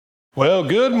Well,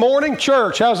 good morning,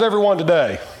 church. How's everyone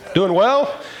today? Doing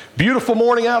well? Beautiful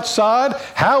morning outside.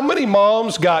 How many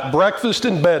moms got breakfast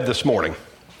in bed this morning?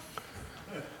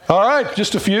 All right,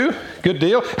 just a few. Good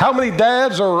deal. How many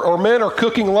dads or men are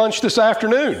cooking lunch this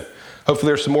afternoon? Hopefully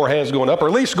there's some more hands going up, or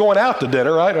at least going out to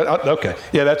dinner, right? Okay.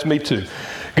 Yeah, that's me too.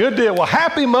 Good deal. Well,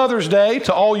 happy Mother's Day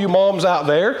to all you moms out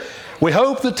there. We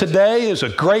hope that today is a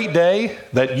great day,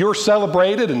 that you're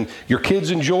celebrated and your kids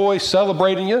enjoy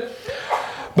celebrating you.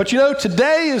 But you know,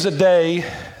 today is a day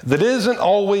that isn't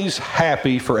always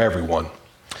happy for everyone.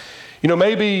 You know,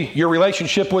 maybe your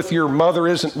relationship with your mother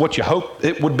isn't what you hope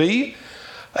it would be.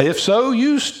 If so,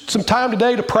 use some time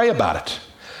today to pray about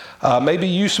it. Maybe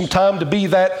use some time to be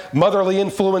that motherly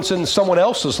influence in someone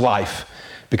else's life,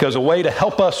 because a way to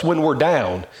help us when we're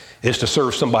down is to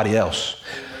serve somebody else.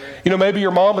 You know, maybe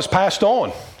your mom has passed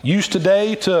on. Use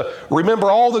today to remember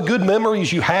all the good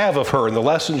memories you have of her and the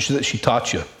lessons that she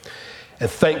taught you. And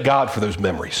thank God for those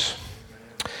memories.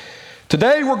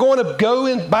 Today we're going to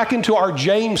go back into our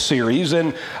James series,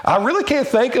 and I really can't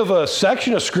think of a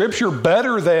section of Scripture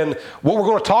better than what we're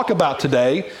going to talk about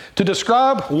today to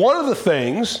describe one of the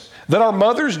things that our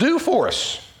mothers do for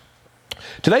us.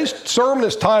 Today's sermon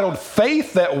is titled,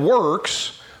 Faith That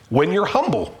Works When You're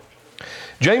Humble.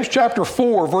 James chapter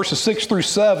 4, verses 6 through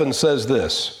 7 says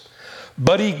this,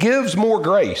 "But he gives more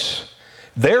grace.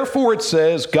 Therefore it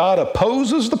says, God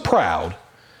opposes the proud,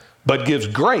 but gives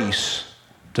grace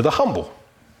to the humble."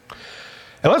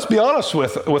 And let's be honest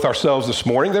with ourselves this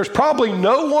morning. There's probably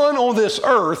no one on this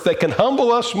earth that can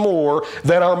humble us more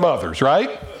than our mothers,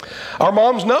 right? Our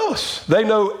moms know us. They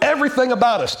know everything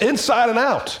about us, inside and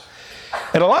out.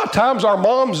 And a lot of times our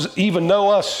moms even know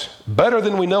us better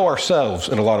than we know ourselves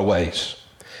in a lot of ways.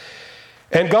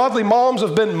 And godly moms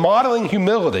have been modeling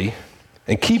humility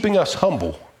and keeping us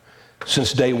humble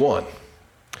since day one.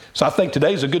 So I think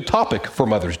today's a good topic for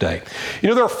Mother's Day. You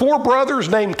know, there are 4 brothers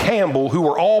named Campbell who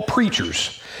were all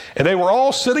preachers, and they were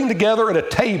all sitting together at a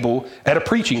table at a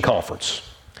preaching conference.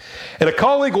 And a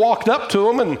colleague walked up to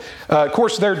them, and of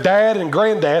course their dad and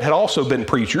granddad had also been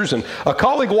preachers, and a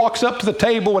colleague walks up to the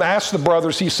table and asks the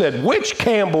brothers, he said, "Which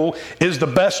Campbell is the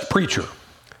best preacher?"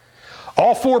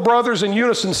 All 4 brothers in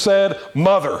unison said,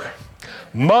 "Mother.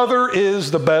 Mother is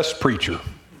the best preacher."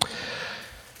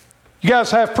 You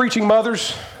guys have preaching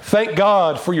mothers? Thank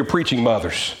God for your preaching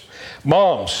mothers.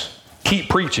 Moms, keep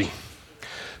preaching.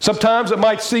 Sometimes it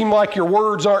might seem like your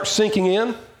words aren't sinking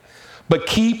in, but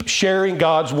keep sharing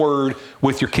God's word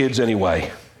with your kids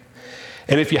anyway.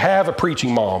 And if you have a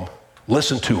preaching mom,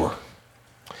 listen to her.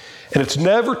 And it's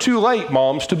never too late,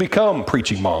 moms, to become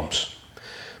preaching moms.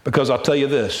 Because I'll tell you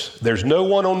this, there's no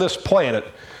one on this planet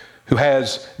who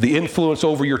has the influence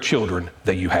over your children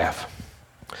that you have.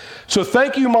 So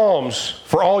thank you, moms,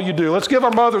 for all you do. Let's give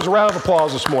our mothers a round of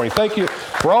applause this morning. Thank you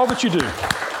for all that you do.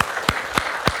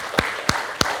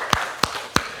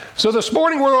 So this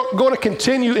morning we're going to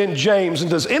continue in James. And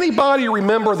does anybody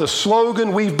remember the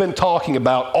slogan we've been talking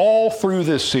about all through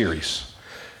this series?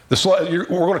 We're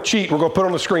going to cheat. We're going to put it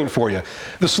on the screen for you.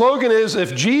 The slogan is,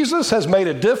 if Jesus has made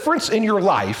a difference in your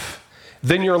life,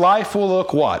 then your life will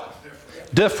look what?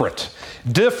 Different.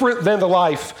 Different than the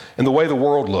life and the way the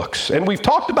world looks. And we've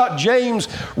talked about James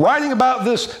writing about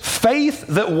this faith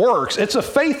that works. It's a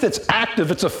faith that's active.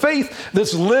 It's a faith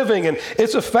that's living. And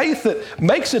it's a faith that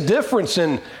makes a difference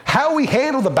in how we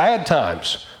handle the bad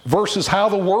times versus how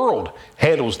the world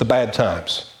handles the bad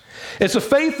times. It's a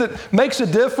faith that makes a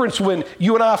difference when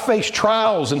you and I face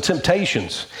trials and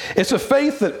temptations. It's a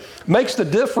faith that makes the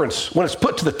difference when it's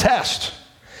put to the test.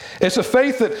 It's a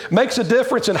faith that makes a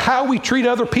difference in how we treat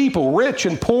other people, rich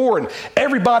and poor and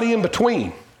everybody in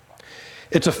between.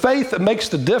 It's a faith that makes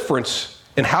the difference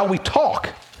in how we talk,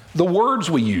 the words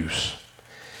we use.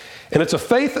 And it's a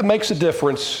faith that makes a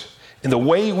difference in the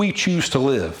way we choose to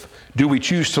live. Do we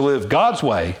choose to live God's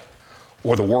way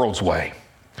or the world's way?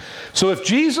 So if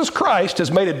Jesus Christ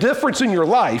has made a difference in your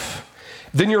life,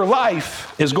 then your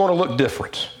life is going to look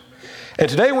different. And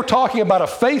today we're talking about a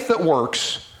faith that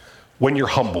works when you're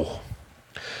humble.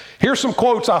 Here's some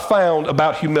quotes I found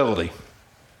about humility.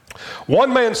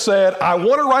 One man said, "I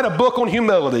want to write a book on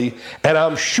humility, and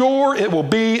I'm sure it will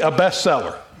be a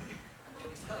bestseller."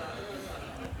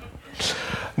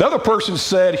 Another person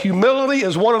said, "Humility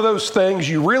is one of those things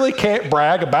you really can't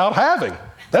brag about having."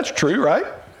 That's true, right?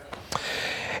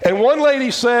 And one lady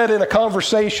said in a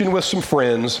conversation with some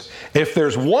friends, "If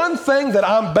there's one thing that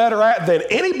I'm better at than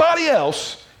anybody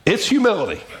else, it's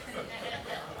humility."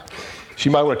 She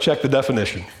might want to check the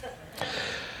definition.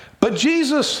 But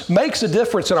Jesus makes a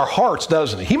difference in our hearts,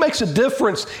 doesn't he? He makes a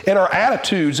difference in our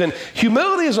attitudes. And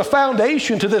humility is a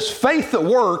foundation to this faith that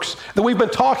works that we've been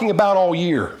talking about all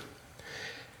year.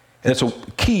 And it's a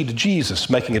key to Jesus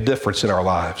making a difference in our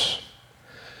lives.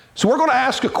 So we're going to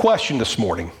ask a question this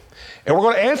morning. And we're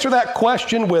going to answer that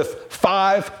question with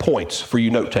 5 points for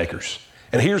you note takers.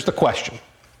 And here's the question.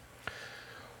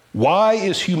 Why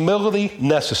is humility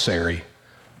necessary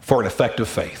for an effective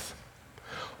faith?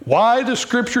 Why does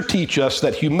Scripture teach us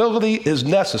that humility is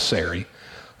necessary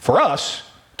for us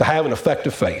to have an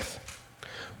effective faith?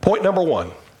 Point number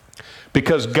 1,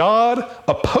 because God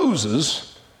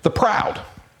opposes the proud.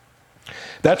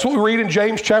 That's what we read in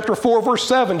James chapter 4, verse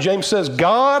 7. James says,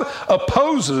 God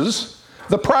opposes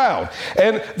the proud.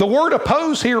 And the word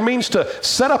oppose here means to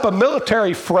set up a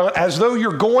military front as though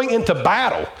you're going into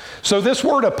battle. So this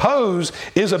word oppose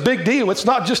is a big deal. It's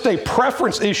not just a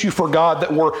preference issue for God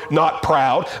that we're not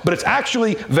proud, but it's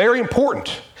actually very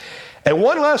important. And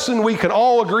one lesson we can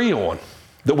all agree on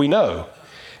that we know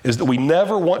is that we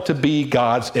never want to be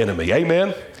God's enemy.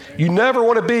 Amen? You never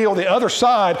want to be on the other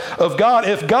side of God.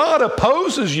 If God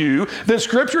opposes you, then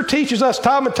Scripture teaches us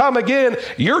time and time again,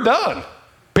 you're done.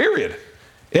 Period.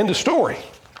 End of story.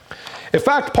 In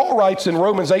fact, Paul writes in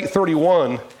Romans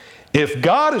 8:31, if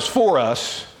God is for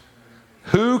us,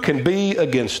 who can be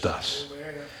against us?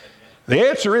 The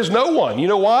answer is no one. You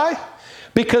know why?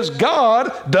 Because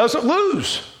God doesn't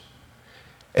lose.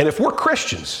 And if we're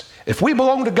Christians, if we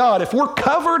belong to God, if we're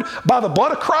covered by the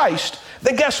blood of Christ,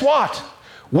 then guess what?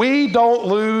 We don't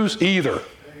lose either.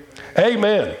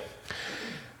 Amen.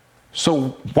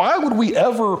 So why would we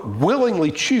ever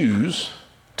willingly choose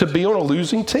to be on a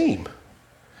losing team?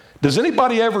 Does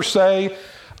anybody ever say,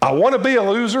 I want to be a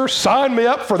loser, sign me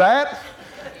up for that?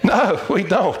 No, we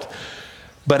don't.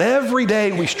 But every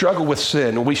day we struggle with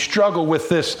sin. We struggle with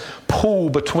this pull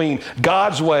between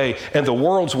God's way and the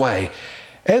world's way.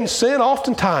 And sin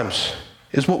oftentimes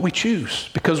is what we choose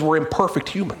because we're imperfect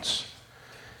humans.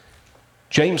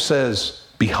 James says,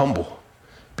 be humble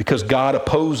because God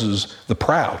opposes the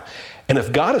proud. And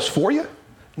if God is for you,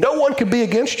 no one can be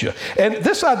against you. And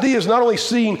this idea is not only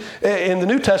seen in the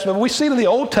New Testament, but we see it in the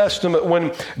Old Testament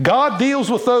when God deals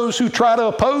with those who try to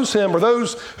oppose him or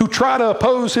those who try to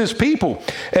oppose his people.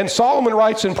 And Solomon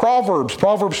writes in Proverbs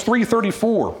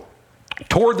 3:34,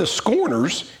 toward the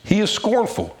scorners he is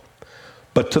scornful,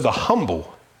 but to the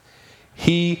humble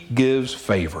he gives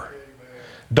favor.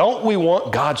 Don't we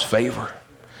want God's favor?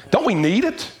 Don't we need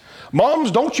it?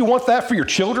 Moms, don't you want that for your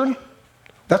children?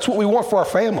 That's what we want for our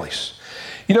families.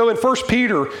 You know, in 1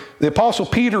 Peter, the Apostle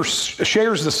Peter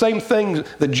shares the same thing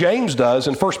that James does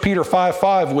in 1 Peter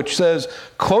 5:5, which says,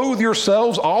 clothe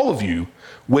yourselves, all of you,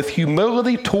 with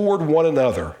humility toward one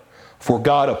another, for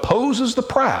God opposes the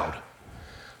proud,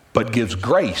 but gives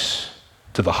grace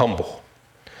to the humble.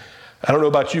 I don't know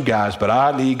about you guys, but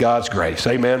I need God's grace.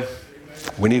 Amen?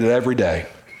 We need it every day.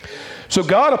 So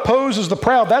God opposes the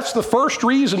proud. That's the first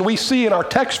reason we see in our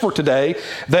text for today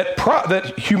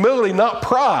that humility, not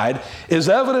pride, is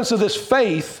evidence of this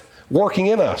faith working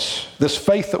in us, this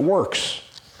faith that works.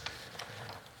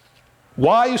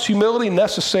 Why is humility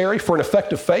necessary for an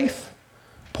effective faith?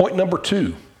 Point number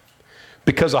 2,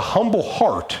 because a humble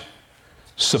heart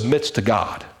submits to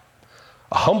God.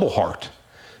 A humble heart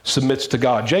submits to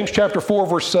God. James chapter 4,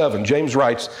 verse 7, James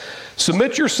writes,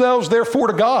 submit yourselves therefore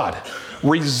to God.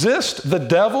 Resist the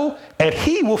devil, and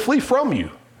he will flee from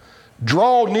you.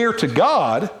 Draw near to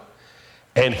God,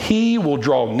 and he will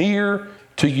draw near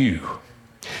to you.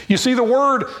 You see, the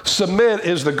word submit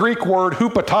is the Greek word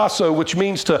hupotasso, which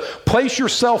means to place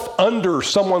yourself under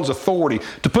someone's authority,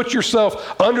 to put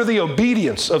yourself under the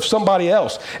obedience of somebody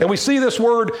else. And we see this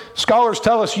word, scholars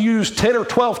tell us, used 10 or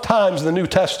 12 times in the New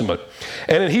Testament.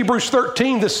 And in Hebrews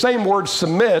 13, this same word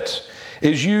submit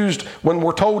is used when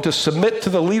we're told to submit to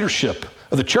the leadership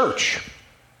of the church.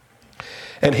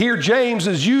 And here James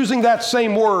is using that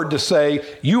same word to say,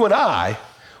 you and I,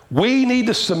 we need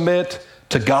to submit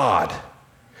to God.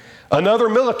 Another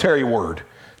military word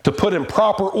to put in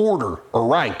proper order or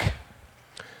rank,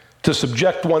 to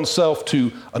subject oneself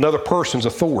to another person's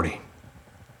authority.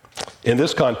 In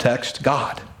this context,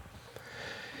 God.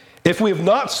 If we have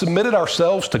not submitted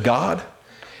ourselves to God,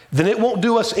 then it won't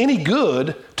do us any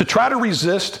good to try to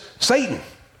resist Satan.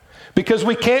 Because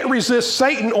we can't resist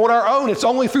Satan on our own. It's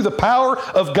only through the power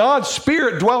of God's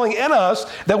Spirit dwelling in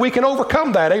us that we can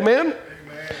overcome that. Amen?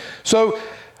 Amen. So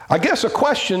I guess a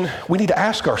question we need to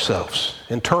ask ourselves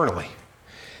internally.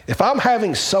 If I'm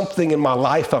having something in my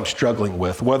life I'm struggling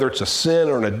with, whether it's a sin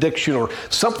or an addiction or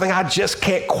something I just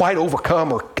can't quite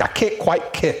overcome or I can't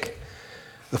quite kick,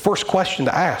 the first question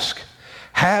to ask,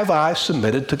 have I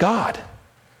submitted to God?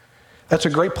 That's a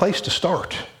great place to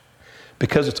start,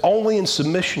 because it's only in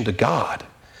submission to God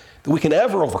that we can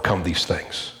ever overcome these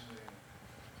things.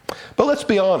 But let's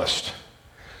be honest.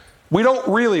 we don't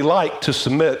really like to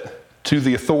submit to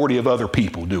the authority of other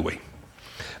people, do we?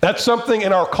 That's something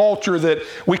in our culture that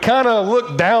we kind of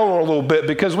look down on a little bit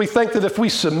because we think that if we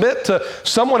submit to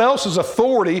someone else's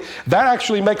authority, that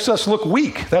actually makes us look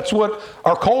weak. That's what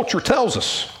our culture tells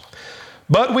us.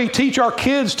 But we teach our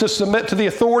kids to submit to the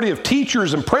authority of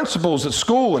teachers and principals at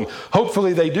school, and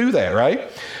hopefully they do that, right?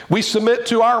 We submit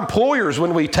to our employers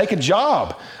when we take a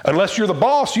job. Unless you're the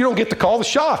boss, you don't get to call the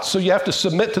shots, so you have to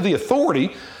submit to the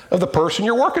authority of the person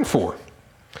you're working for.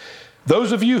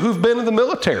 Those of you who've been in the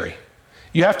military,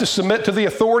 you have to submit to the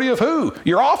authority of who?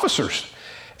 Your officers.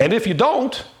 And if you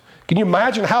don't, can you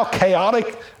imagine how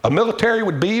chaotic a military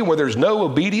would be where there's no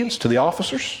obedience to the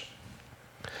officers?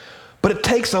 But it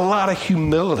takes a lot of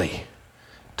humility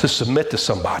to submit to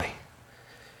somebody.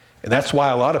 And that's why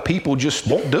a lot of people just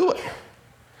won't do it.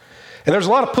 And there's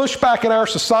a lot of pushback in our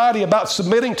society about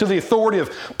submitting to the authority of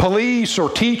police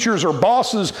or teachers or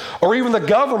bosses or even the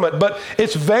government. But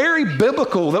it's very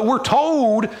biblical that we're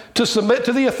told to submit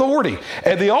to the authority,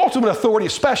 and the ultimate authority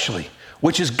especially,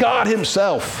 which is God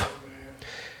Himself.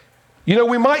 You know,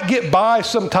 we might get by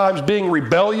sometimes being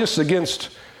rebellious against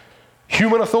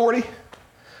human authority,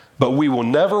 but we will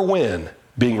never win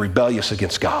being rebellious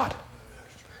against God.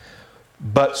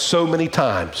 But so many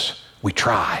times we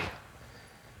try,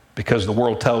 because the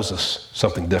world tells us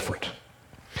something different.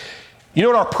 You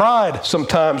know, in our pride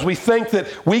sometimes, we think that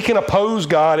we can oppose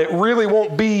God. It really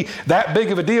won't be that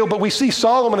big of a deal. But we see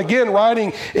Solomon again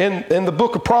writing in the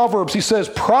book of Proverbs. He says,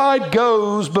 pride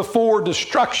goes before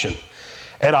destruction,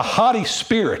 and a haughty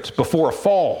spirit before a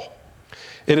fall.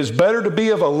 It is better to be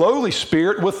of a lowly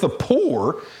spirit with the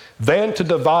poor than to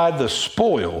divide the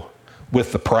spoil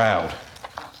with the proud.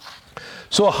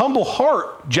 So a humble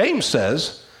heart, James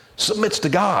says, submits to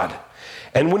God.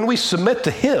 And when we submit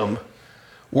to Him,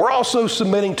 we're also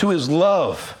submitting to His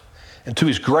love and to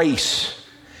His grace.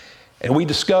 And we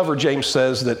discover, James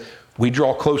says, that we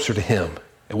draw closer to Him.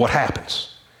 And what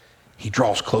happens? He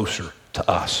draws closer to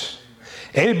us.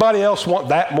 Anybody else want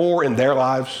that more in their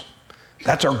lives?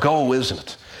 That's our goal, isn't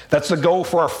it? That's the goal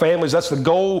for our families. That's the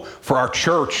goal for our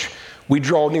church. We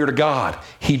draw near to God.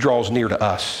 He draws near to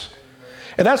us.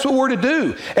 And that's what we're to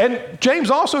do. And James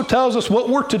also tells us what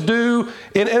we're to do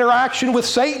in interaction with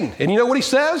Satan. And you know what he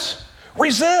says?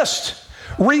 Resist.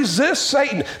 Resist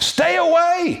Satan. Stay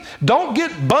away. Don't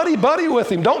get buddy-buddy with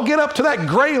him. Don't get up to that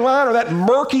gray line or that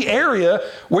murky area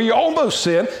where you almost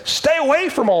sin. Stay away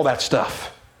from all that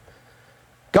stuff.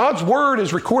 God's word,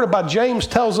 as recorded by James,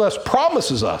 tells us,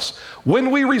 promises us,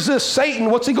 when we resist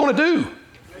Satan, what's he going to do?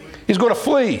 He's going to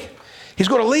flee. He's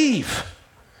going to leave.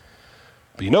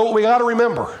 But you know what we got to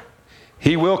remember?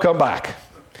 He will come back.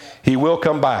 He will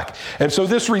come back. And so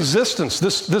this resistance,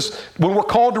 this when we're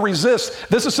called to resist,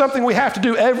 this is something we have to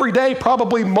do every day,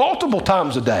 probably multiple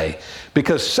times a day,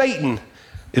 because Satan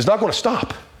is not going to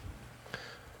stop.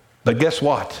 But guess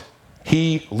what?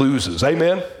 He loses.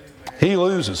 Amen? He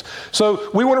loses. So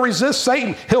we want to resist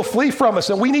Satan. He'll flee from us.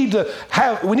 And we need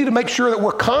to make sure that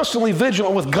we're constantly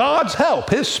vigilant with God's help,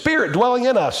 His Spirit dwelling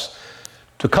in us,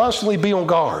 to constantly be on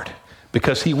guard,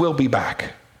 because He will be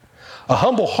back. A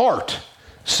humble heart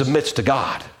submits to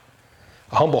God.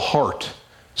 A humble heart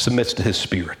submits to His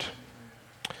Spirit.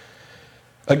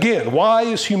 Again, why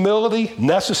is humility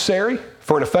necessary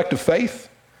for an effective faith?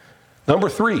 Number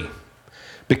 3,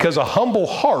 because a humble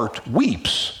heart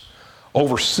weeps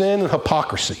over sin and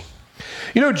hypocrisy.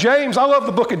 You know, James, I love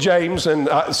the book of James, and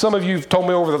some of you have told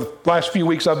me over the last few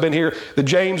weeks I've been here that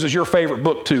James is your favorite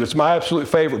book too. It's my absolute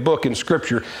favorite book in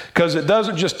Scripture, because it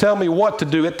doesn't just tell me what to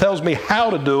do, it tells me how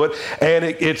to do it, and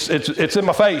it's in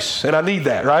my face, and I need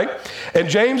that, right? And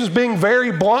James is being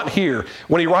very blunt here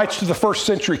when he writes to the first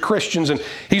century Christians, and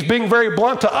he's being very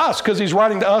blunt to us because he's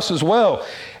writing to us as well.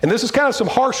 And this is kind of some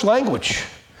harsh language,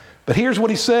 but here's what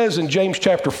he says in James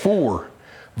chapter 4,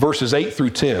 verses 8 through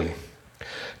 10.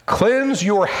 Cleanse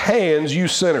your hands, you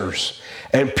sinners,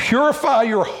 and purify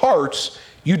your hearts,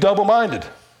 you double-minded.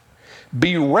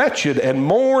 Be wretched and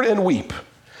mourn and weep.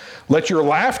 Let your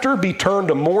laughter be turned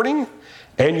to mourning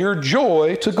and your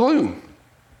joy to gloom.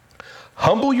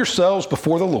 Humble yourselves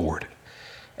before the Lord,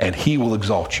 and He will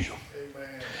exalt you.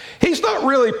 Amen. He's not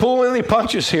really pulling any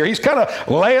punches here. He's kind of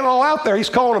laying it all out there. He's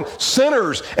calling them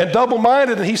sinners and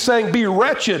double-minded, and he's saying, be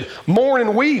wretched, mourn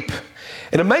and weep.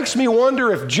 And it makes me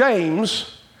wonder if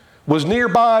James was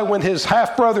nearby when his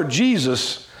half-brother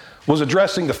Jesus was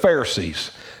addressing the Pharisees,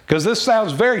 because this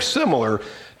sounds very similar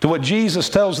to what Jesus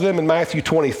tells them in Matthew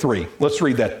 23. Let's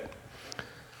read that.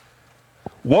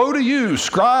 Woe to you,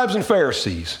 scribes and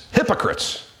Pharisees,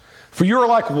 hypocrites, for you are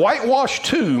like whitewashed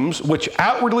tombs which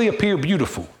outwardly appear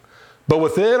beautiful, but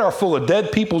within are full of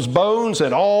dead people's bones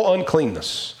and all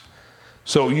uncleanness.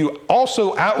 So you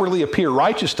also outwardly appear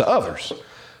righteous to others,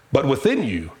 but within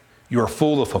you, you are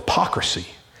full of hypocrisy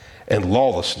and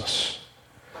lawlessness.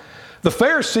 The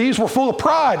Pharisees were full of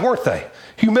pride, weren't they?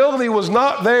 Humility was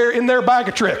not there in their bag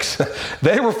of tricks.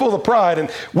 They were full of pride.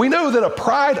 And we know that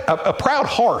a proud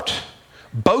heart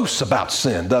boasts about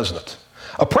sin, doesn't it?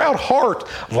 A proud heart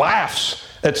laughs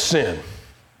at sin.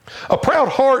 A proud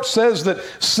heart says that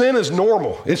sin is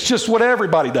normal. It's just what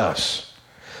everybody does.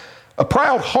 A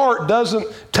proud heart doesn't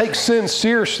take sin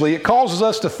seriously. It causes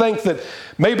us to think that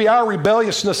maybe our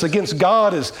rebelliousness against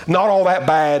God is not all that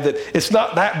bad, that it's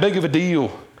not that big of a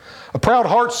deal. A proud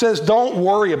heart says, don't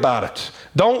worry about it.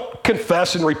 Don't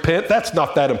confess and repent. That's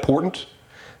not that important.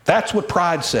 That's what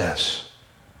pride says.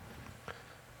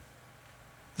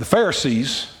 The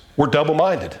Pharisees were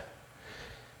double-minded.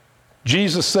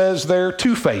 Jesus says they're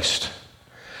two-faced.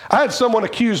 I had someone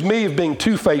accuse me of being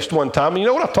two-faced one time. And you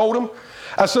know what I told him?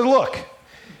 I said, look,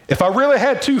 if I really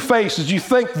had two faces, you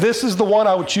think this is the one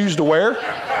I would choose to wear?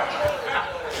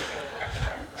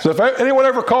 So if anyone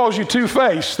ever calls you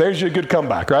two-faced, there's your good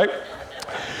comeback, right?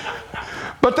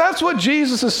 But that's what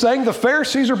Jesus is saying the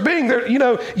Pharisees are being.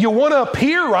 You want to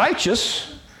appear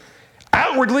righteous.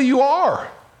 Outwardly you are.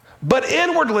 But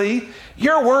inwardly,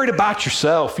 you're worried about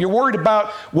yourself. You're worried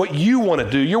about what you want to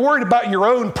do. You're worried about your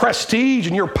own prestige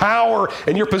and your power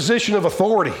and your position of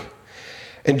authority.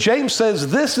 And James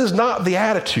says this is not the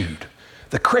attitude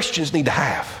that Christians need to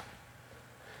have.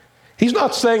 He's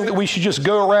not saying that we should just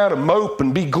go around and mope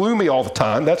and be gloomy all the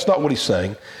time. That's not what he's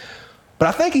saying. But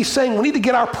I think he's saying we need to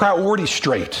get our priorities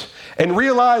straight and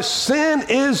realize sin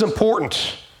is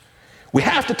important. We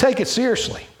have to take it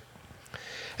seriously.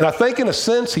 And I think in a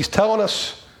sense he's telling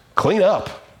us, clean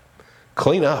up.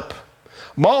 Clean up.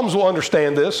 Moms will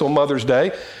understand this on Mother's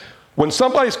Day. When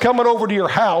somebody's coming over to your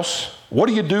house, what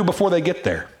do you do before they get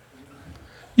there?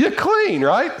 You clean,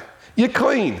 right? You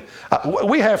clean.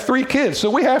 We have 3 kids, so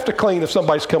we have to clean if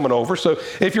somebody's coming over. So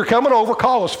if you're coming over,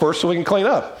 call us first so we can clean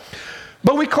up.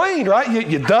 But we clean, right?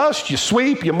 You dust, you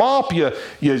sweep, you mop, you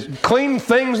clean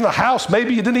things in the house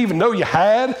maybe you didn't even know you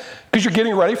had because you're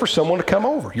getting ready for someone to come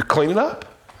over. You're cleaning up.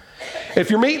 If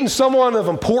you're meeting someone of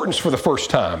importance for the first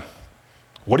time,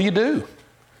 what do?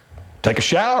 Take a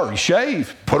shower, you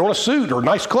shave, put on a suit or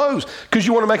nice clothes because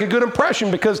you want to make a good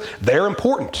impression because they're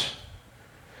important.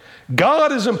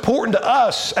 God is important to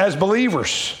us as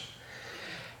believers.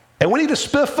 And we need to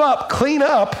spiff up, clean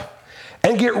up,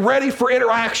 and get ready for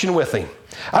interaction with Him.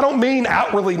 I don't mean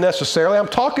outwardly necessarily. I'm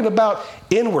talking about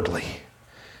inwardly.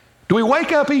 Do we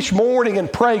wake up each morning and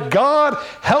pray, God,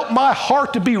 help my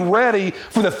heart to be ready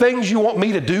for the things you want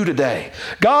me to do today?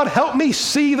 God, help me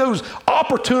see those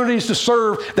opportunities to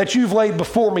serve that you've laid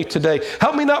before me today.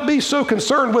 Help me not be so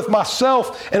concerned with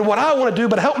myself and what I want to do,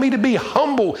 but help me to be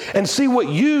humble and see what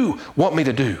you want me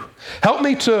to do. Help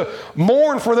me to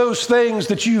mourn for those things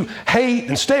that you hate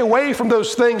and stay away from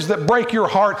those things that break your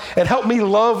heart, and help me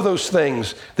love those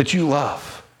things that you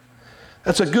love.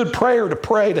 That's a good prayer to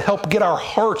pray to help get our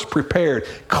hearts prepared,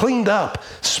 cleaned up,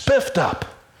 spiffed up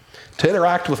to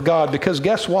interact with God. Because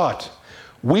guess what?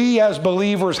 We as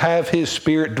believers have His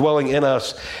Spirit dwelling in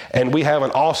us, and we have an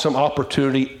awesome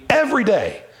opportunity every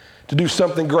day to do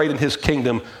something great in His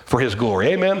kingdom for His glory.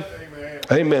 Amen? Amen.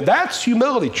 Amen. That's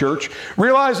humility, church.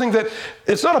 Realizing that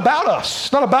it's not about us.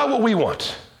 It's not about what we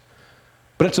want,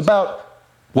 but it's about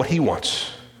what He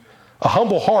wants. A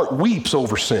humble heart weeps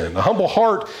over sin. A humble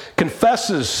heart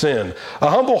confesses sin.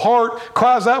 A humble heart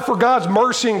cries out for God's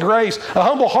mercy and grace. A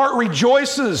humble heart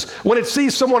rejoices when it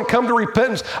sees someone come to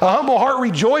repentance. A humble heart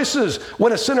rejoices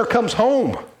when a sinner comes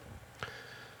home.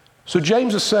 So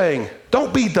James is saying,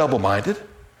 don't be double-minded.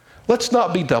 Let's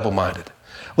not be double-minded.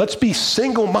 Let's be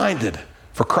single-minded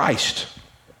for Christ.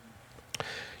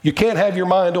 You can't have your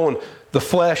mind on the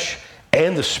flesh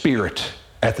and the Spirit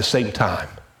at the same time.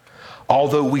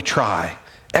 Although we try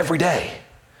every day.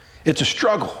 It's a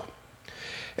struggle.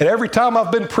 And every time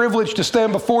I've been privileged to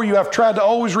stand before you, I've tried to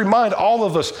always remind all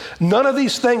of us, none of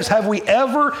these things have we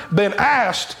ever been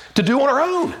asked to do on our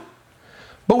own.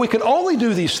 But we can only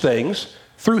do these things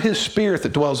through His Spirit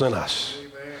that dwells in us.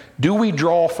 Amen. Do we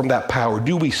draw from that power?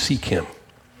 Do we seek Him?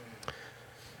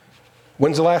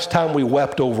 When's the last time we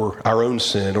wept over our own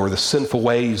sin or the sinful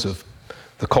ways of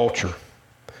the culture?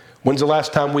 When's the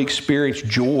last time we experienced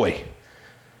joy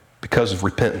because of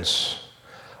repentance?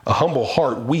 A humble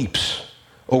heart weeps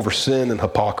over sin and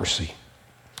hypocrisy.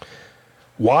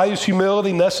 Why is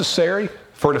humility necessary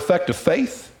for an effective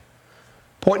faith?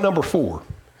 Point number 4,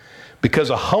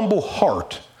 because a humble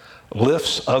heart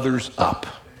lifts others up.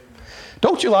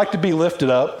 Don't you like to be lifted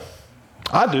up?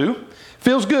 I do.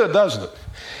 Feels good, doesn't it?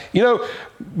 You know,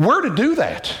 we're to do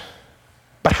that.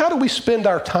 But how do we spend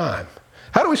our time?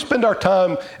 How do we spend our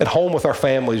time at home with our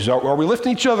families? Are we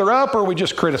lifting each other up, or are we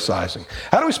just criticizing?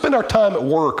 How do we spend our time at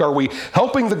work? Are we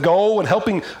helping the goal and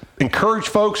helping encourage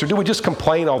folks, or do we just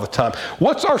complain all the time?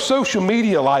 What's our social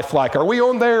media life like? Are we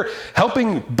on there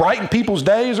helping brighten people's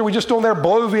days, or are we just on there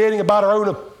bloviating about our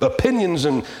own opinions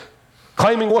and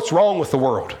claiming what's wrong with the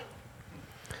world?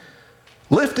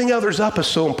 Lifting others up is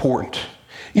so important.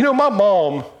 You know, my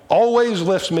mom always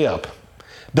lifts me up.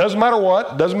 Doesn't matter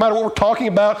what we're talking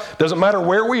about, doesn't matter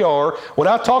where we are. When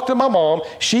I talk to my mom,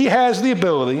 she has the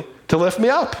ability to lift me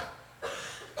up.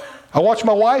 I watch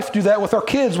my wife do that with our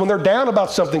kids when they're down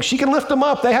about something. She can lift them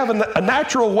up. They have a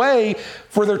natural way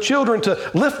for their children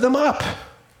to lift them up.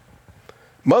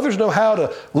 Mothers know how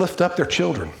to lift up their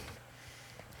children.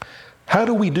 How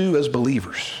do we do as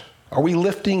believers? Are we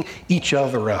lifting each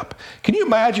other up? Can you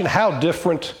imagine how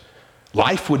different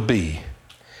life would be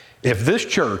if this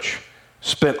church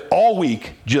spent all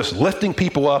week just lifting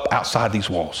people up outside these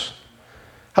walls?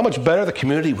 How much better the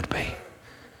community would be.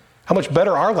 How much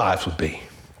better our lives would be.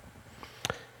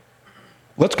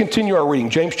 Let's continue our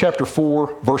reading. James chapter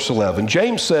 4, verse 11.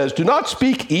 James says, "Do not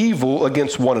speak evil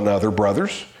against one another,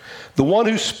 brothers. The one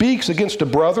who speaks against a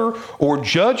brother or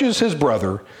judges his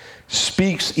brother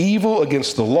speaks evil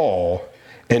against the law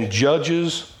and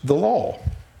judges the law."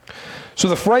 So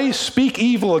the phrase "speak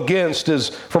evil against" is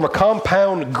from a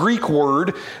compound Greek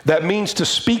word that means to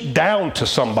speak down to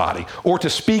somebody or to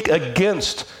speak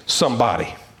against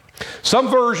somebody. Some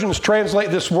versions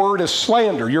translate this word as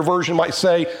slander. Your version might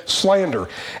say slander.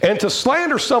 And to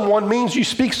slander someone means you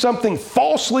speak something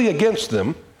falsely against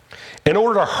them in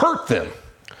order to hurt them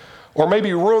or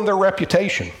maybe ruin their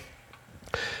reputation.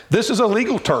 This is a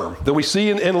legal term that we see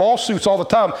in lawsuits all the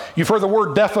time. You've heard the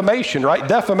word defamation, right?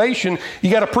 Defamation,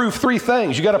 you got to prove three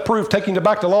things. You got to prove, taking it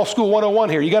back to Law School 101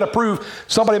 here, you got to prove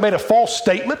somebody made a false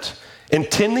statement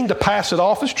intending to pass it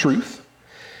off as truth,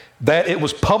 that it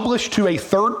was published to a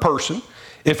third person.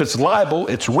 If it's libel,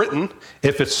 it's written.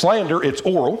 If it's slander, it's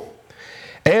oral.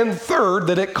 And third,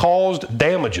 that it caused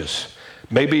damages.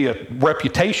 Maybe a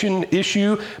reputation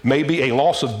issue, maybe a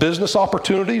loss of business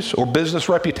opportunities or business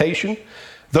reputation.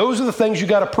 Those are the things you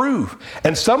got to prove.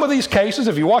 And some of these cases,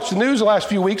 if you watch the news the last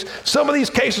few weeks, some of these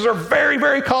cases are very,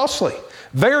 very costly.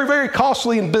 Very, very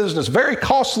costly in business, very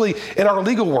costly in our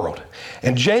legal world.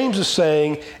 And James is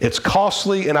saying it's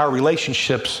costly in our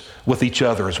relationships with each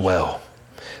other as well.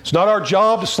 It's not our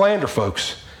job to slander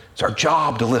folks. It's our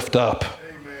job to lift up.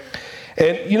 Amen.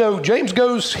 And, you know, James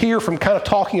goes here from kind of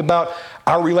talking about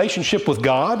our relationship with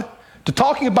God to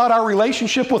talking about our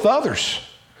relationship with others.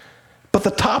 But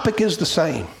the topic is the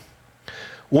same.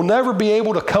 We'll never be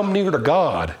able to come near to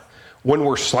God when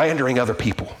we're slandering other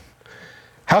people.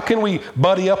 How can we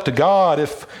buddy up to God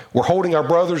if we're holding our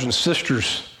brothers and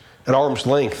sisters at arm's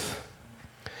length?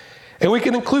 And we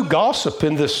can include gossip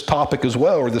in this topic as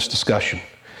well, or this discussion.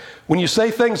 When you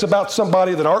say things about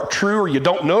somebody that aren't true, or you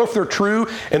don't know if they're true,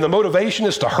 and the motivation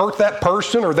is to hurt that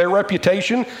person or their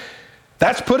reputation,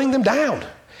 that's putting them down.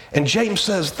 And James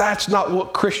says that's not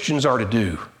what Christians are to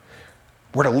do.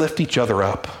 We're to lift each other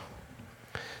up.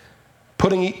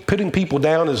 Putting people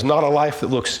down is not a life that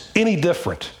looks any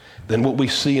different than what we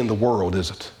see in the world,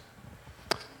 is it?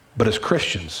 But as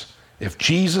Christians, if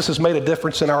Jesus has made a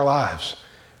difference in our lives,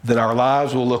 then our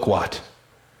lives will look what?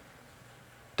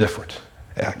 Different.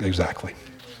 Yeah, exactly.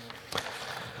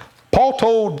 Paul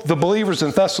told the believers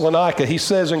in Thessalonica, he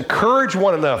says, encourage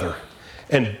one another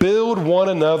and build one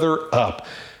another up.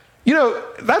 You know,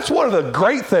 that's one of the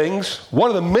great things, one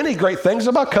of the many great things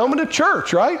about coming to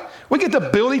church, right? We get to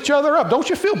build each other up. Don't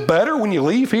you feel better when you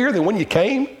leave here than when you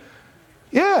came?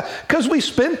 Yeah, because we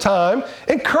spend time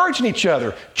encouraging each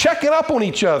other, checking up on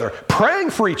each other, praying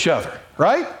for each other,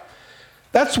 right?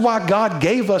 That's why God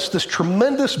gave us this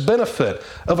tremendous benefit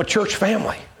of a church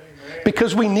family,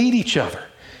 because we need each other.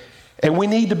 And we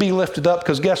need to be lifted up,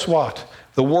 because guess what?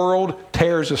 The world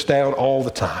tears us down all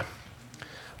the time.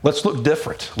 Let's look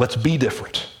different. Let's be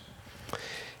different.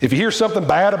 If you hear something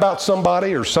bad about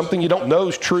somebody or something you don't know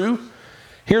is true,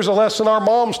 here's a lesson our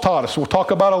moms taught us. We'll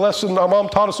talk about a lesson our mom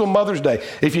taught us on Mother's Day.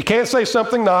 If you can't say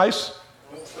something nice,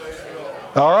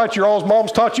 all right, your all's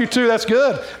moms taught you too. That's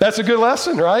good. That's a good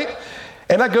lesson, right?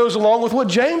 And that goes along with what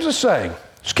James is saying.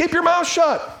 Just keep your mouth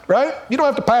shut, right? You don't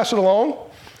have to pass it along.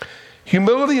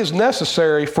 Humility is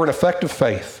necessary for an effective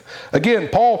faith. Again,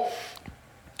 Paul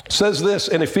says this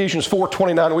in Ephesians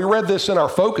 4:29. We read this in our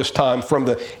focus time from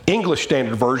the English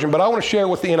Standard Version, but I want to share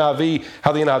with the NIV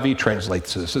how the NIV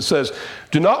translates this. It says,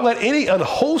 do not let any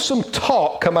unwholesome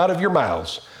talk come out of your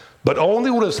mouths, but only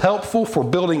what is helpful for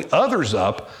building others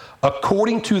up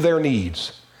according to their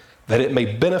needs, that it may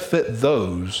benefit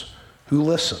those who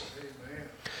listen.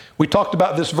 We talked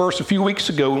about this verse a few weeks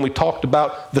ago when we talked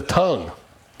about the tongue.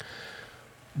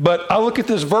 But I look at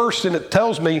this verse and it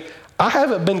tells me I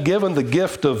haven't been given the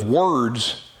gift of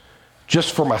words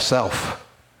just for myself.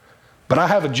 But I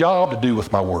have a job to do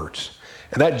with my words.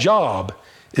 And that job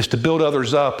is to build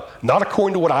others up, not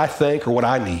according to what I think or what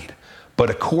I need, but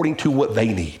according to what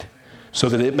they need, so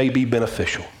that it may be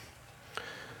beneficial.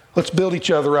 Let's build each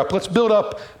other up. Let's build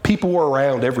up people we're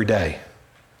around every day.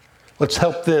 Let's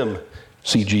help them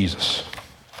see Jesus.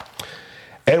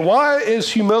 And why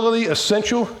is humility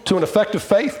essential to an effective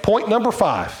faith? Point number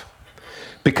 5,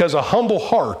 because a humble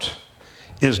heart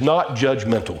is not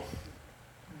judgmental.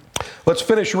 Let's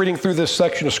finish reading through this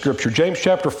section of Scripture. James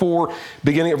chapter 4,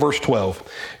 beginning at verse 12.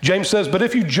 James says, "But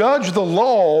if you judge the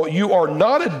law, you are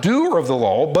not a doer of the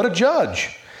law, but a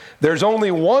judge. There's only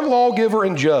one lawgiver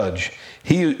and judge,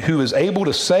 he who is able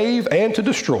to save and to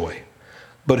destroy.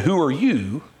 But who are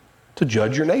you to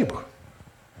judge your neighbor?"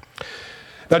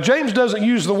 Now, James doesn't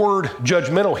use the word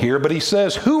judgmental here, but he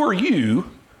says, who are you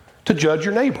to judge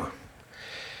your neighbor?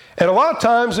 And a lot of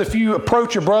times, if you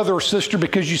approach a brother or sister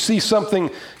because you see something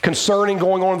concerning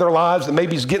going on in their lives that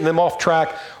maybe is getting them off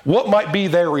track, what might be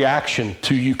their reaction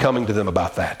to you coming to them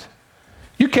about that?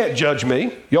 You can't judge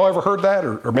me. Y'all ever heard that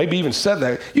or maybe even said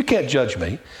that? You can't judge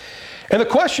me. And the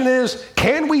question is,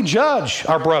 can we judge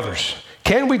our brothers?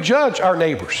 Can we judge our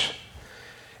neighbors?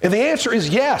 And the answer is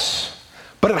yes,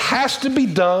 but it has to be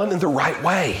done in the right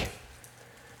way.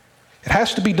 It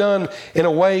has to be done in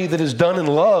a way that is done in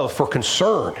love for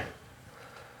concern.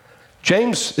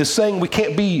 James is saying we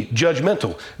can't be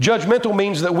judgmental. Judgmental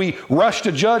means that we rush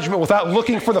to judgment without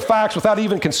looking for the facts, without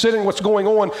even considering what's going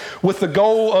on, with the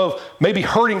goal of maybe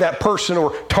hurting that person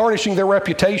or tarnishing their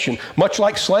reputation, much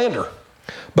like slander.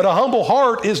 But a humble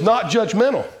heart is not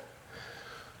judgmental.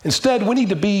 Instead, we need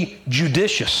to be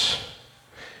judicious.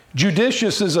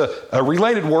 Judicious is a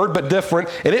related word, but different,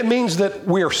 and it means that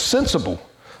we are sensible,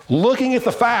 looking at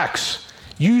the facts,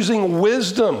 using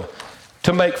wisdom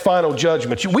to make final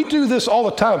judgments. We do this all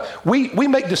the time. We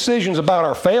make decisions about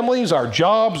our families, our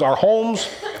jobs, our homes,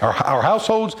 our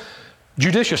households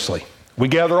judiciously. We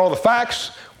gather all the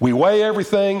facts, we weigh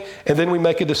everything, and then we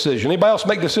make a decision. Anybody else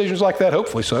make decisions like that?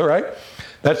 Hopefully so, right?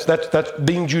 That's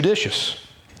being judicious.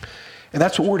 And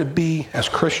that's what we're to be as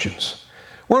Christians.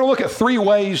 We're going to look at 3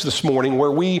 ways this morning where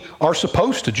we are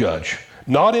supposed to judge,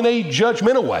 not in a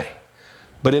judgmental way,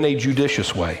 but in a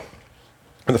judicious way.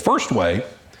 And the first way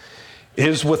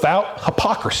is without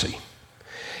hypocrisy.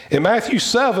 In Matthew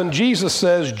 7, Jesus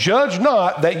says, "Judge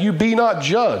not that you be not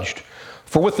judged.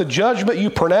 For with the judgment you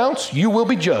pronounce, you will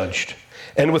be judged.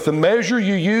 And with the measure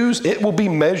you use, it will be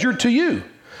measured to you.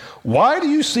 Why do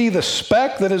you see the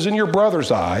speck that is in your brother's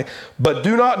eye, but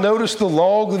do not notice the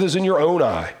log that is in your own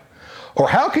eye? Or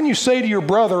how can you say to your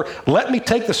brother, 'Let me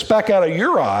take the speck out of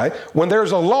your eye,' when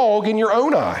there's a log in your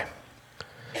own eye?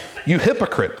 You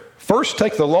hypocrite, first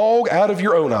take the log out of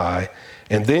your own eye,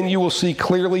 and then you will see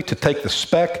clearly to take the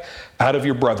speck out of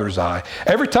your brother's eye."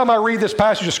 Every time I read this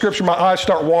passage of Scripture, my eyes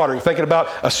start watering, thinking about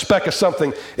a speck of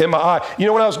something in my eye. You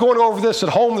know, when I was going over this at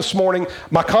home this morning,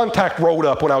 my contact rolled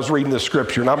up when I was reading this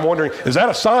Scripture, and I'm wondering, is that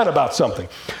a sign about something?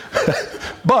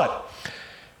 But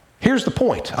here's the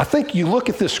point. I think you look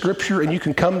at this Scripture and you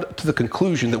can come to the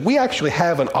conclusion that we actually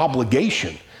have an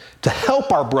obligation to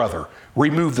help our brother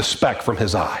remove the speck from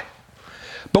his eye.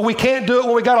 But we can't do it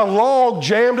when we got a log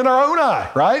jammed in our own eye,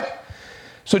 right?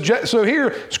 So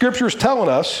here, Scripture is telling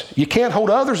us you can't hold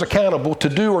others accountable to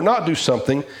do or not do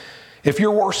something if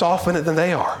you're worse off in it than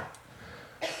they are.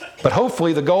 But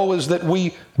hopefully the goal is that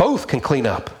we both can clean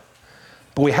up.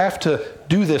 But we have to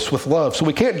do this with love. So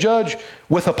we can't judge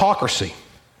with hypocrisy.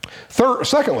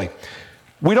 Secondly,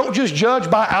 we don't just judge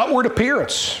by outward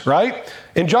appearance, right?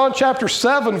 In John chapter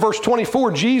 7, verse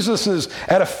 24, Jesus is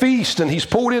at a feast and he's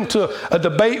pulled into a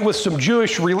debate with some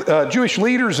Jewish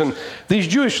leaders, and these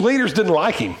Jewish leaders didn't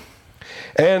like him.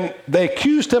 And they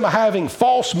accused him of having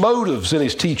false motives in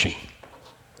his teaching.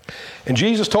 And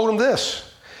Jesus told him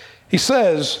this. He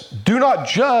says, "Do not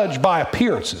judge by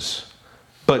appearances,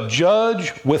 but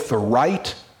judge with the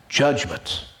right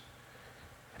judgment."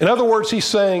 In other words, he's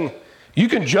saying, you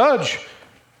can judge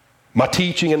my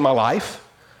teaching in my life,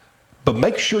 but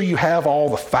make sure you have all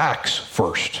the facts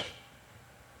first.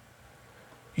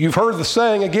 You've heard the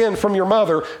saying again from your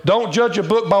mother, don't judge a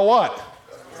book by what?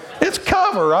 Its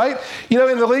cover, right? You know,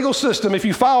 in the legal system, if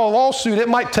you file a lawsuit, it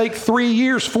might take 3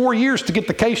 years, 4 years to get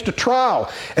the case to trial.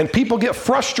 And people get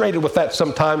frustrated with that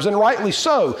sometimes, and rightly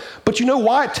so. But you know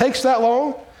why it takes that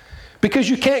long? Because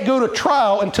you can't go to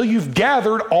trial until you've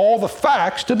gathered all the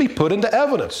facts to be put into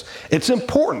evidence. It's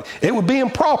important. It would be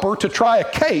improper to try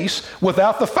a case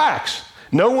without the facts.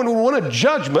 No one would want a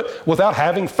judgment without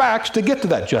having facts to get to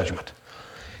that judgment.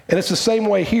 And it's the same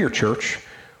way here, church.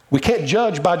 We can't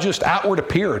judge by just outward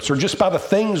appearance or just by the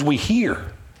things we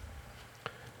hear.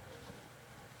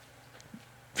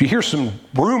 If you hear some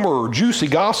rumor or juicy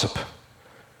gossip,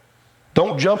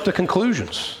 don't jump to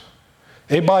conclusions.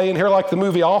 Anybody in here like the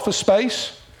movie Office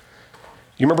Space?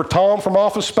 You remember Tom from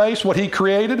Office Space, what he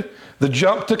created? The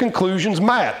jump to conclusions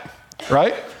Matt,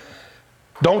 right?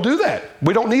 Don't do that.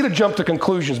 We don't need to jump to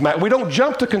conclusions, Matt. We don't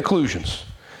jump to conclusions.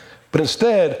 But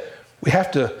instead, we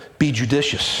have to be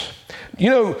judicious. You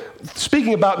know,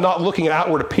 speaking about not looking at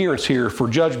outward appearance here for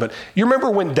judgment, you remember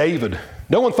when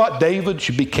no one thought David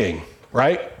should be king,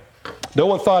 right? No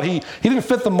one thought he didn't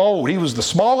fit the mold. He was the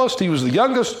smallest, he was the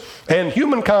youngest, and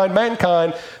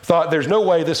mankind thought there's no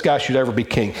way this guy should ever be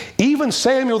king. Even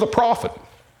Samuel the prophet.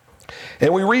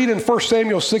 And we read in 1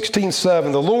 Samuel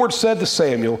 16:7, the Lord said to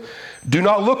Samuel, do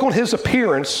not look on his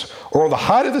appearance or on the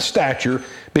height of his stature,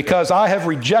 because I have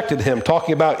rejected him,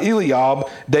 talking about Eliab,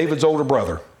 David's older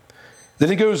brother. Then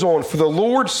he goes on, for the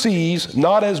Lord sees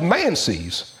not as man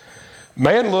sees.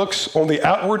 Man looks on the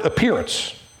outward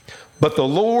appearance, but the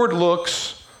Lord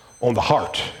looks on the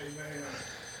heart. Amen.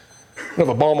 We don't have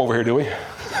a bomb over here, do we?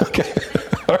 Okay.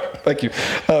 All right. Thank you.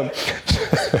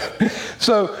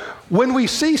 So when we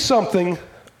see something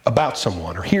about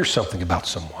someone or hear something about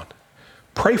someone,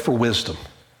 pray for wisdom.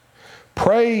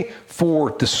 Pray for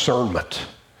discernment.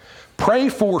 Pray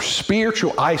for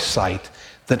spiritual eyesight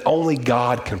that only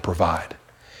God can provide.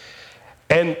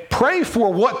 And pray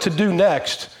for what to do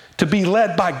next to be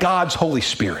led by God's Holy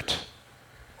Spirit.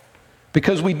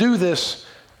 Because we do this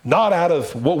not out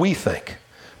of what we think,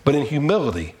 but in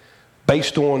humility,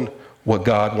 based on what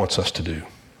God wants us to do.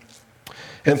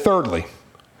 And thirdly,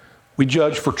 we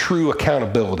judge for true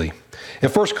accountability. In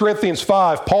 1 Corinthians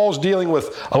 5, Paul's dealing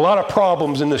with a lot of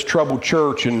problems in this troubled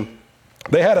church, and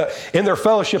they had in their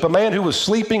fellowship a man who was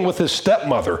sleeping with his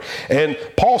stepmother. And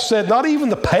Paul said, not even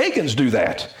the pagans do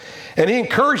that. And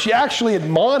he actually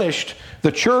admonished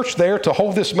the church there to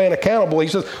hold this man accountable. He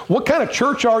says, what kind of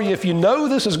church are you if you know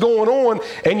this is going on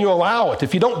and you allow it?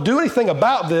 If you don't do anything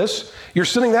about this, you're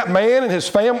sending that man and his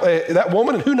family, that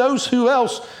woman, and who knows who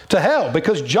else to hell,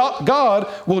 because God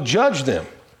will judge them.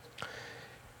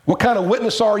 What kind of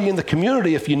witness are you in the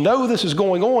community if you know this is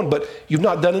going on, but you've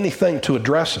not done anything to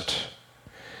address it?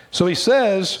 So he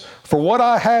says, for what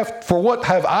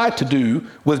have I to do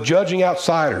with judging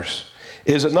outsiders?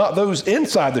 Is it not those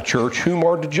inside the church whom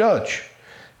are to judge?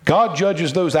 God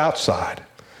judges those outside.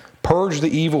 Purge the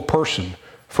evil person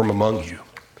from among you.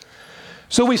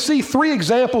 So we see three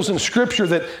examples in Scripture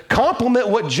that complement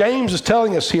what James is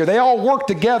telling us here. They all work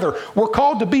together. We're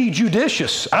called to be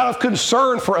judicious out of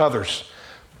concern for others,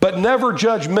 but never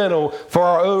judgmental for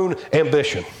our own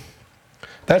ambition.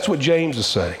 That's what James is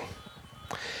saying.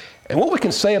 And what we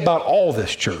can say about all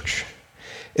this, church,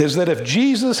 is that if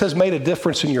Jesus has made a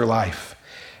difference in your life,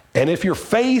 and if your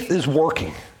faith is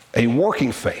working, a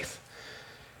working faith,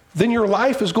 then your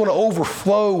life is going to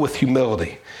overflow with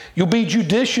humility. You'll be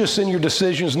judicious in your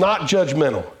decisions, not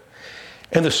judgmental.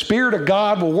 And the Spirit of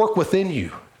God will work within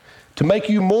you to make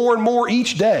you more and more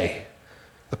each day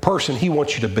the person He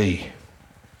wants you to be.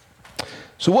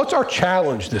 So what's our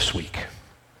challenge this week?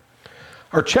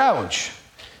 Our challenge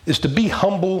is to be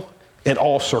humble in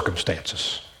all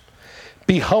circumstances.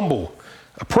 Be humble.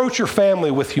 Approach your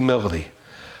family with humility.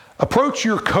 Approach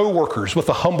your coworkers with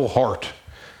a humble heart.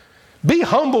 Be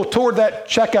humble toward that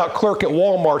checkout clerk at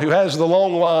Walmart who has the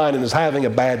long line and is having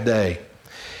a bad day.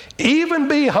 Even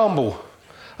be humble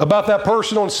about that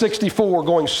person on 64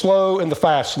 going slow in the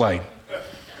fast lane.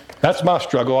 That's my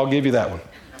struggle. I'll give you that one.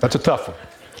 That's a tough one.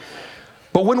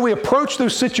 But when we approach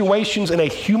those situations in a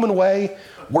human way,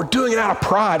 we're doing it out of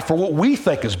pride for what we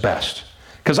think is best.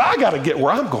 Because I got to get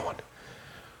where I'm going.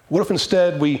 What if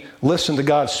instead we listen to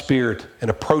God's Spirit and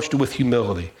approached it with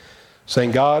humility,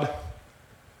 saying, God,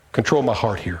 control my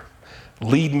heart here.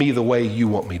 Lead me the way you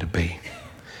want me to be.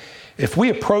 If we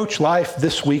approach life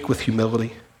this week with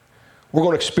humility, we're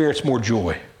going to experience more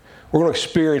joy. We're going to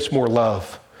experience more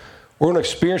love. We're going to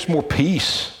experience more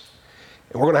peace.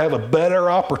 And we're going to have a better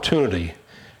opportunity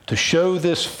to show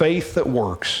this faith that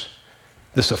works,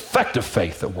 this effective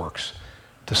faith that works,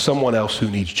 to someone else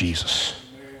who needs Jesus.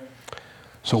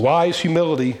 So why is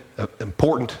humility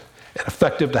important and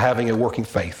effective to having a working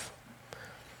faith?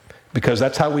 Because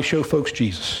that's how we show folks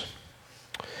Jesus.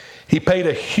 He paid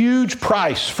a huge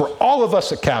price for all of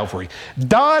us at Calvary,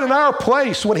 died in our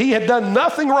place when He had done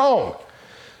nothing wrong,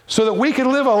 so that we can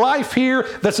live a life here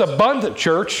that's abundant,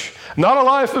 church. Not a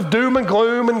life of doom and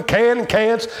gloom and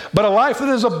can'ts, but a life that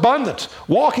is abundant,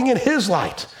 walking in His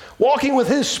light, walking with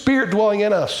His Spirit dwelling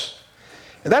in us.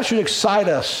 And that should excite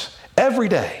us every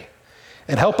day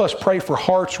and help us pray for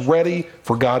hearts ready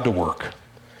for God to work.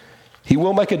 He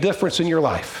will make a difference in your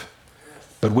life,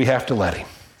 but we have to let Him.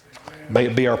 May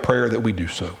it be our prayer that we do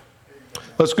so.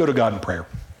 Let's go to God in prayer.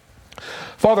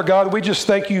 Father God, we just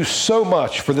thank you so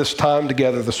much for this time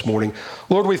together this morning.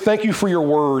 Lord, we thank you for your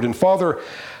word. And Father,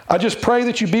 I just pray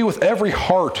that you be with every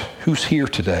heart who's here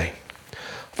today.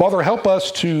 Father, help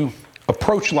us to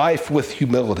approach life with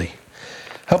humility.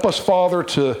 Help us, Father,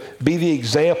 to be the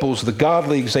examples, the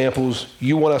godly examples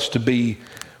you want us to be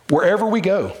wherever we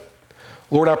go.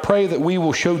 Lord, I pray that we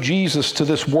will show Jesus to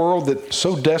this world that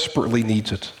so desperately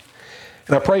needs it.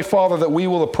 And I pray, Father, that we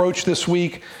will approach this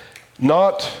week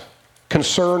not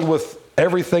concerned with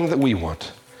everything that we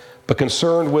want, but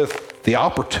concerned with the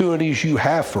opportunities you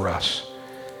have for us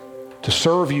to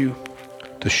serve you,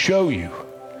 to show you,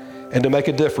 and to make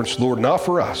a difference, Lord, not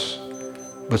for us,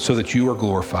 but so that you are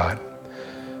glorified.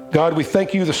 God, we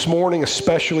thank you this morning,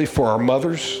 especially for our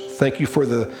mothers. Thank you for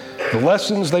the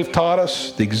lessons they've taught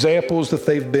us, the examples that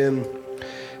they've been.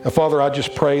 And Father, I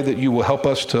just pray that you will help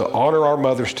us to honor our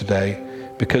mothers today,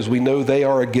 because we know they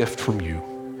are a gift from you.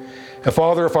 And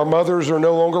Father, if our mothers are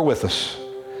no longer with us,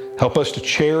 help us to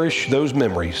cherish those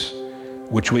memories,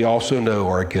 which we also know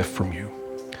are a gift from you.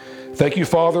 Thank you,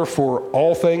 Father, for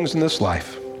all things in this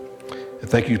life. And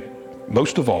thank you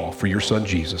most of all for your Son,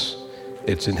 Jesus.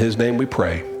 It's in His name we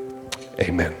pray.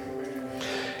 Amen.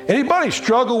 Anybody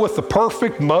struggle with the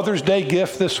perfect Mother's Day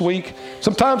gift this week?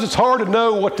 Sometimes it's hard to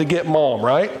know what to get mom,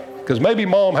 right? Because maybe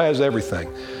mom has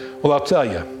everything. Well, I'll tell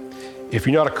you, if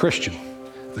you're not a Christian,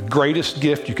 the greatest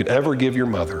gift you could ever give your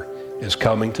mother is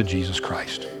coming to Jesus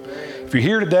Christ. If you're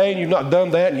here today and you've not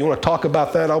done that and you want to talk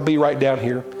about that, I'll be right down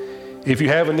here. If you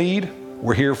have a need,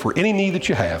 we're here for any need that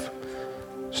you have.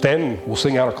 Stand and we'll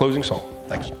sing out our closing song.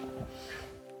 Thanks.